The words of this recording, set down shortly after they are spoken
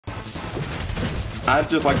I'd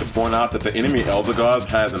just like to point out that the enemy Eldegoss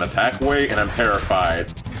has an attack weight, and I'm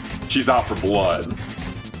terrified. She's out for blood.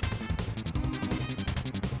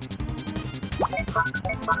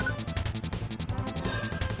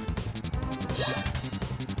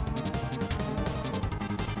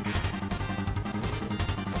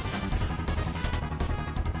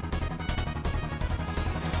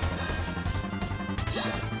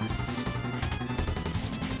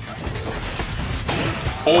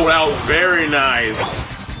 Oh, that was very nice.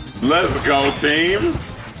 Let's go, team.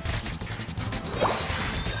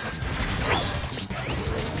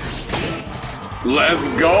 Let's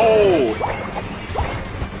go.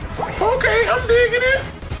 Okay, I'm digging it.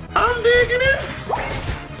 I'm digging it.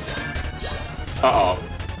 Uh-oh.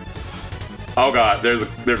 Oh, God, there's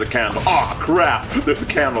a candle. Oh, crap. There's a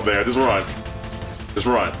candle there. Just run. Just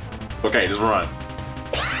run. Okay, just run.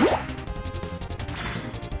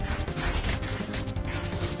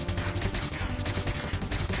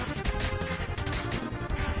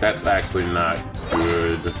 That's actually not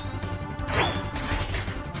good.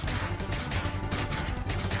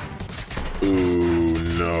 Ooh,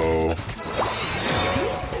 no.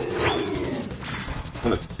 I'm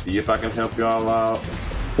gonna see if I can help y'all out.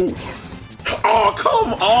 Ooh. Oh,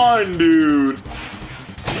 come on, dude!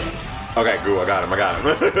 Okay, cool, I got him, I got him.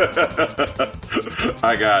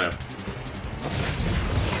 I got him.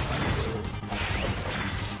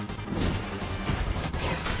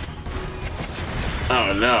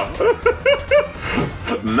 Oh no.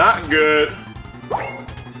 Not good.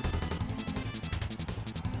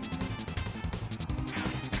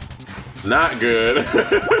 Not good.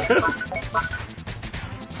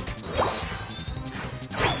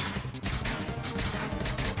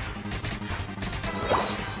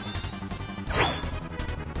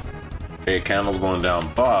 Okay, candle's going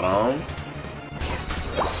down bottom.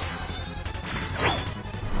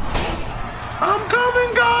 I'm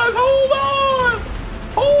coming, guys! Hold on!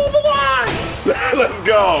 Hold the line! Let's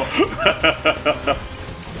go!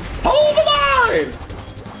 Hold the line!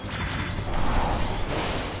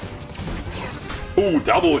 Ooh,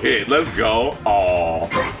 double hit. Let's go. Aw,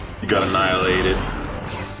 you got annihilated.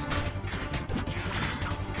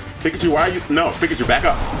 Pikachu, why are you... No, Pikachu, back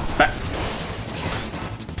up. Back.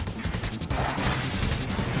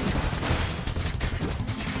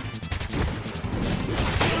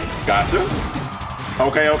 Gotcha.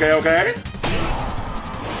 Okay, okay, okay.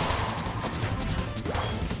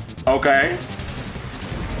 Okay.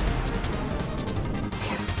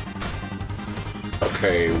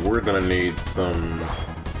 Okay, we're gonna need some...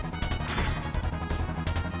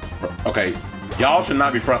 Okay, y'all should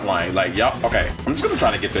not be frontline. Like, y'all... Okay, I'm just gonna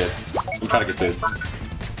try to get this. I'm trying to get this.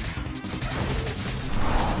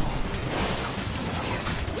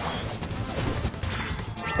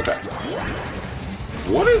 Okay.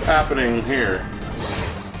 What is happening here?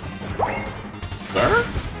 Sir?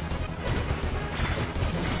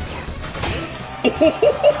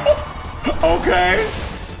 Okay.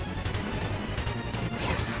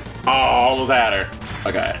 Oh, almost had her.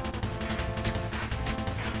 Okay.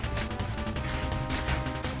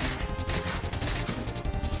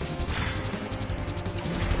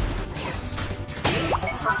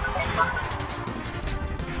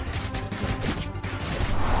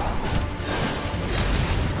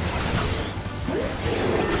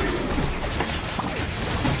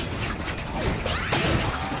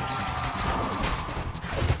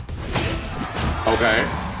 Okay.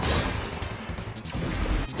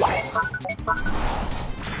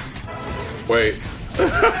 Wait.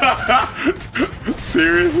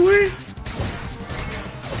 Seriously?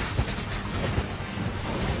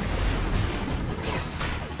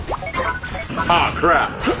 Ah,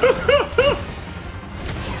 crap.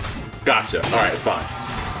 Gotcha. Alright, it's fine.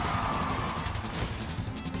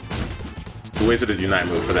 We wasted his Unite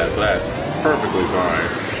move for that, so that's perfectly fine.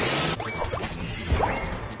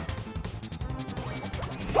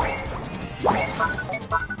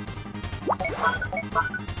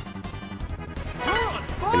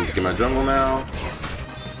 Can you get my jungle now?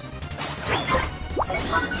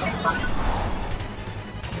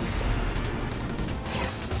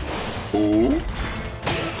 Ooh.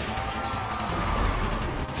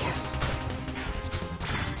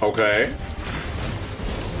 Okay.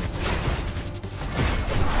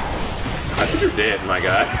 I think you're dead, my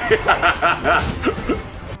guy.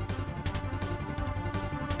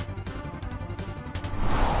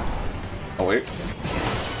 Oh, wait.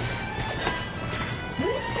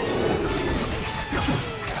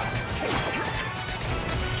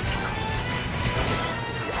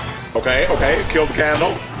 Okay, okay, kill the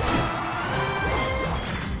candle.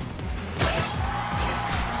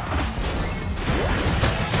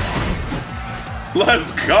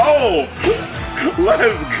 Let's go!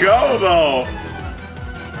 Let's go, though!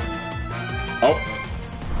 Oh.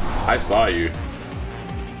 I saw you.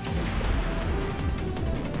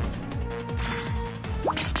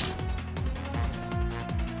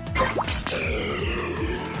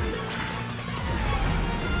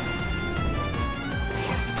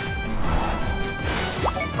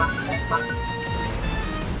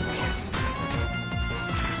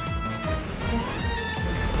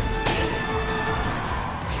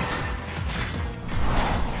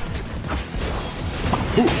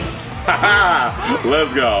 Haha!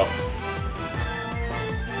 Let's go.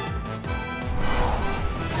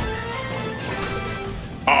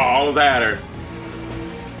 Oh, almost had her.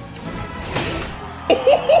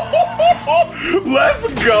 Let's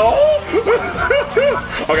go!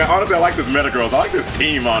 Okay, honestly, I like this Metagross. I like this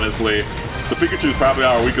team, honestly. The Pikachu is probably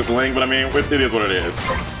our weakest link, but I mean, it is what it is.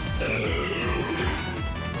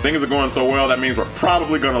 Things are going so well, that means we're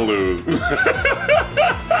probably gonna lose.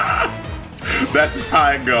 That's just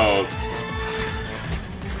how it goes.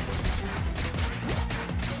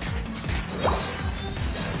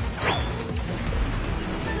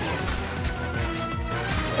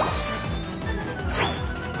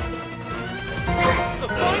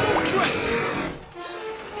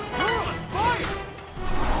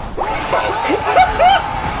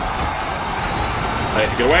 I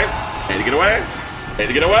need to get away. I need to get away. I need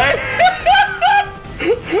to get away.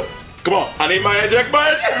 Come on. I need my eject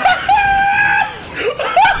button.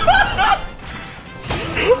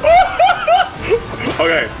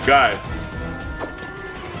 Okay, guys.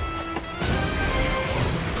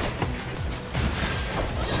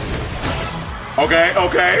 Okay,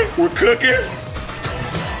 okay. We're cooking.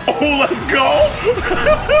 Oh, let's go.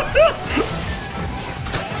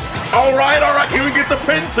 All right. Can we get the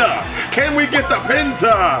Penta? Can we get the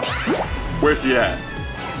Penta? Where's she at?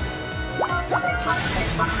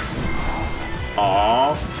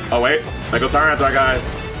 Aww. Oh, wait. Let go Tyranitar, guys.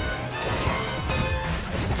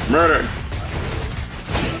 Murder.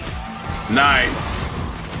 Nice.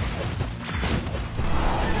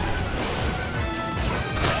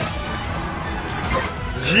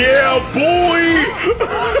 Yeah, boy.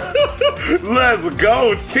 Let's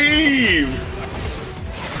go, team.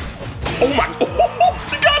 Oh my,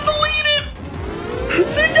 she got deleted!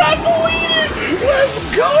 She got deleted! Let's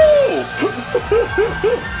go!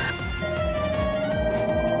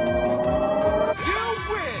 You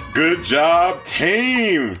win! Good job,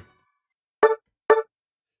 team!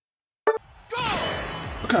 Go!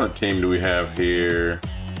 What kind of team do we have here?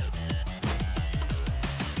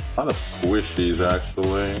 A lot of squishies,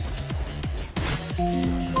 actually.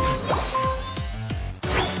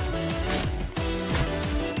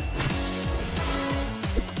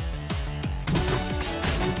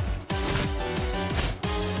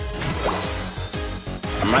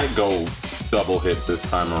 I might go double hit this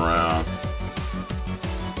time around.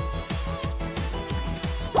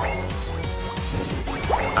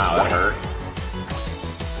 Ow, that hurt.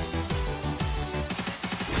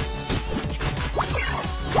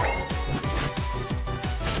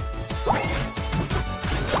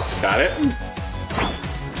 Got it.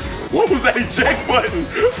 What was that eject button?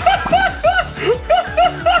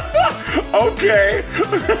 Okay.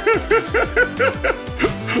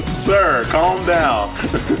 Sir, calm down.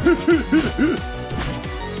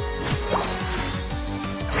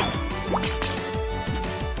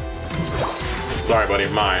 Sorry, buddy,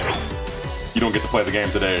 mine. You don't get to play the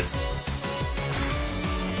game today.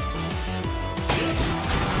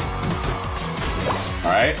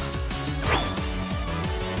 Alright.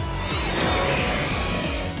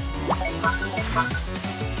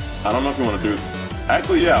 I don't know if you want to do...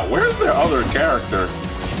 Actually, yeah, where's their other character?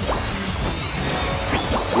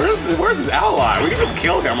 Where's his ally? We can just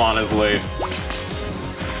kill him, honestly.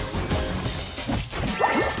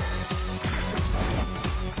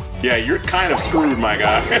 Yeah, you're kind of screwed, my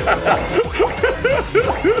guy.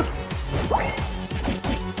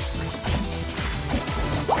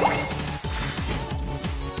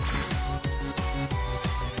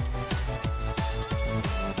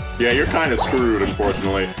 Yeah, you're kind of screwed,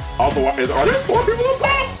 unfortunately. Also, are there 4 people up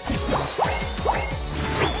top?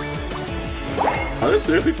 Are there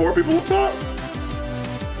seriously 4 people up top?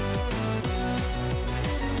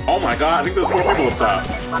 Oh my god, I think there's 4 people up top.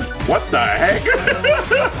 What the heck?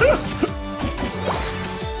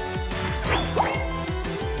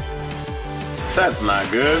 That's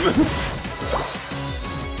not good.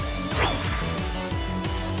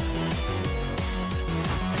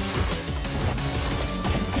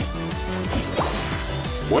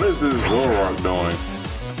 What is this Zoroark doing?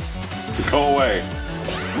 Go away.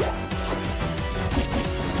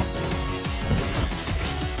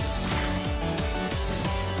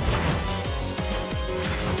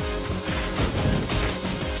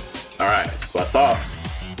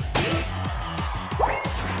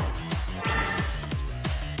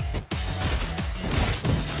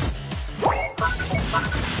 Nice!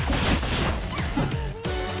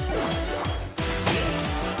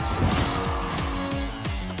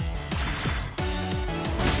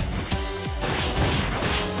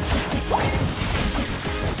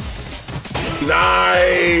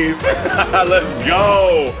 Let's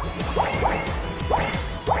go!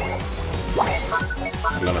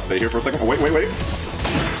 I'm gonna stay here for a second. Oh, wait.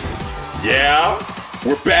 Yeah?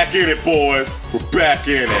 We're back in it, boys. We're back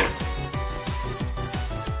in it.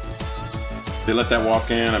 They let that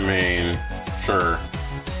walk in? I mean, sure.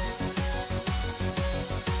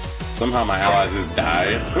 Somehow my allies just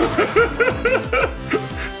died.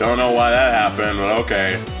 Don't know why that happened, but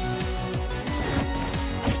okay.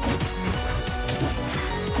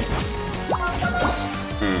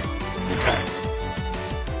 Okay.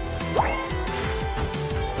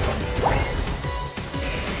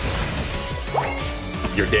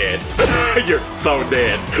 You're dead. You're so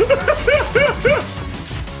dead.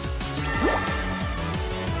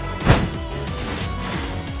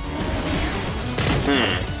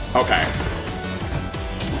 Okay.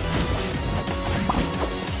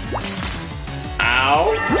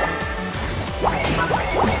 Ow.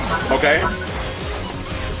 Okay.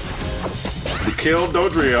 We killed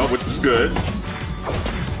Dodrio, which is good.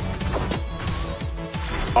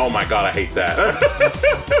 Oh my god, I hate that.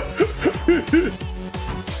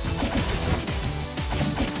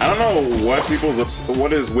 I don't know what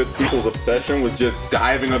is with people's obsession with just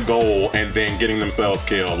diving a goal and then getting themselves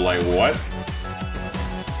killed. Like, what?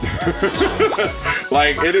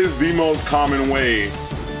 Like, it is the most common way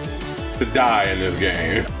to die in this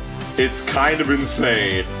game. It's kind of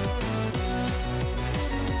insane.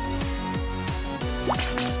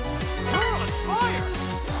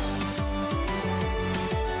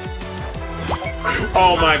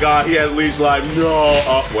 Oh my god, he has leech life. No.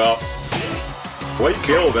 Oh, well. Well, he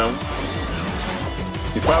killed him.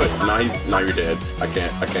 He's probably... Nah, you're dead. I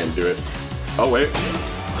can't do it. Oh, wait. Wait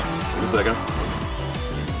a second.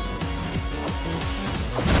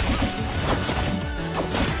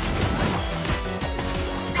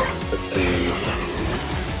 Let's see.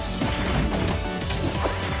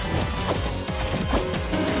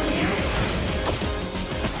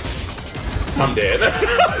 I'm dead.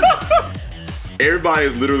 Everybody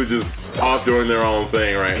is literally just off doing their own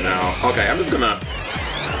thing right now. Okay, I'm just gonna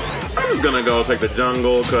go take the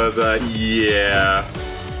jungle, cause yeah,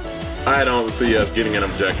 I don't see us getting an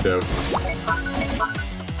objective.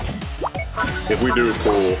 If we do,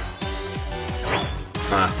 cool.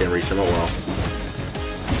 Ah, can't reach him. Oh well.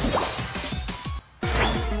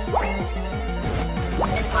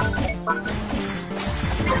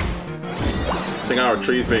 I think our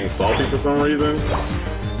tree's being salty for some reason.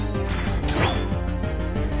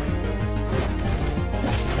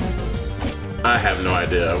 I have no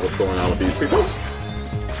idea what's going on with these people.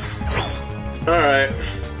 Alright.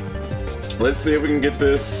 Let's see if we can get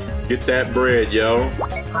that bread, yo.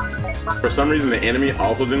 For some reason, the enemy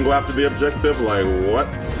also didn't go after the objective. Like, what?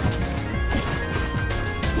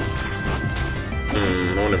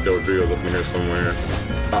 I wonder if Dodrio's up in here somewhere.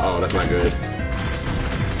 Uh-oh, that's not good.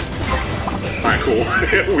 Alright, cool.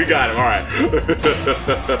 We got him, alright.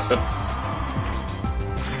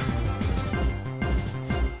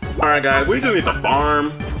 Alright guys, we just need to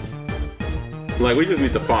farm. Like, we just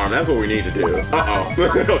need to farm. That's what we need to do. Uh-oh.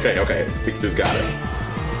 Okay. We just got it.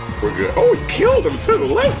 We're good. Oh, we killed him too.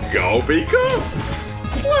 Let's go, Pika.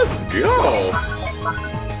 Let's go.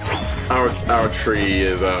 Our tree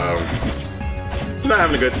is, it's not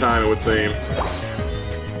having a good time, it would seem.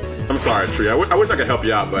 I'm sorry, tree. I wish I could help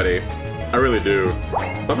you out, buddy. I really do.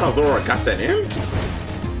 Somehow Zora got that in?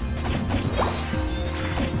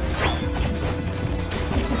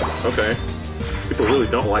 Okay. People really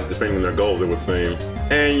don't like defending their goals, it would seem.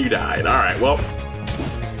 And you died. Alright, well.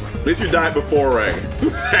 At least you died before Ray.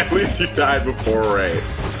 At least you died before Ray.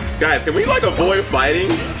 Guys, can we, like, avoid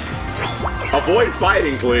fighting? Avoid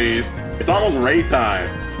fighting, please. It's almost Ray time.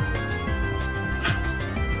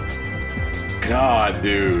 God,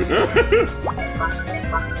 dude.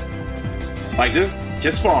 Like, just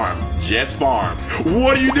farm. Just farm.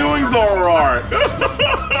 What are you doing, Zoroark?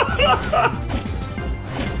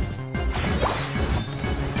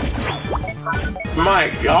 My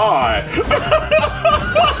God!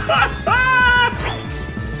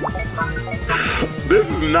 This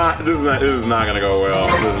is not gonna go well.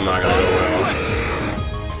 This is not gonna go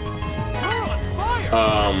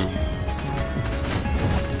well.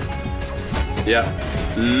 Yeah.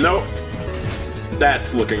 Nope.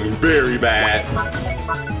 That's looking very bad.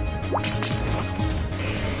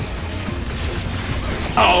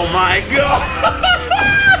 Oh my God!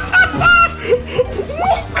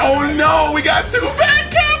 Oh no, we got two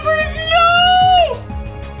bad campers! No!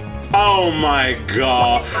 Oh my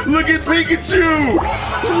god. Look at Pikachu!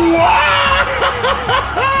 Why?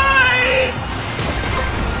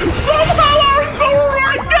 Somehow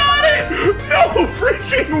Arizora got it! No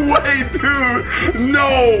freaking way, dude!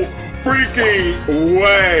 No freaking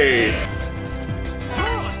way!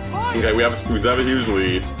 Okay, we have a huge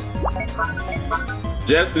lead.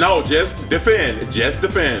 Just defend. Just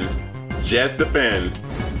defend. Just defend.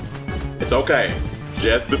 It's okay.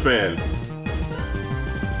 Just defend.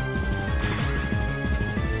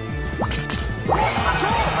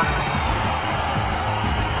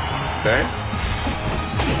 Okay.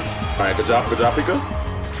 Alright, good job, Pika.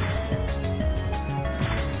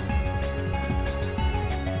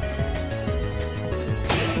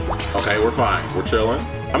 Okay, we're fine. We're chilling.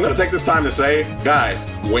 I'm gonna take this time to say, guys,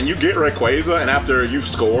 when you get Rayquaza and after you've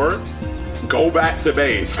scored, go back to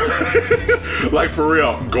base. Like, for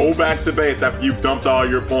real, go back to base after you've dumped all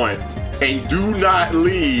your points. And do not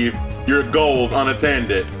leave your goals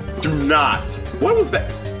unattended. Do not. What was that?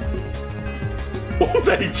 What was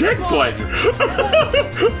that eject button? 3,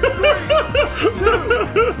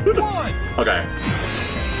 2, 1. Okay.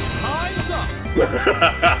 Time's up.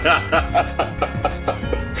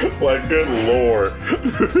 Like, good lord.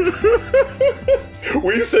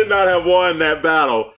 We should not have won that battle.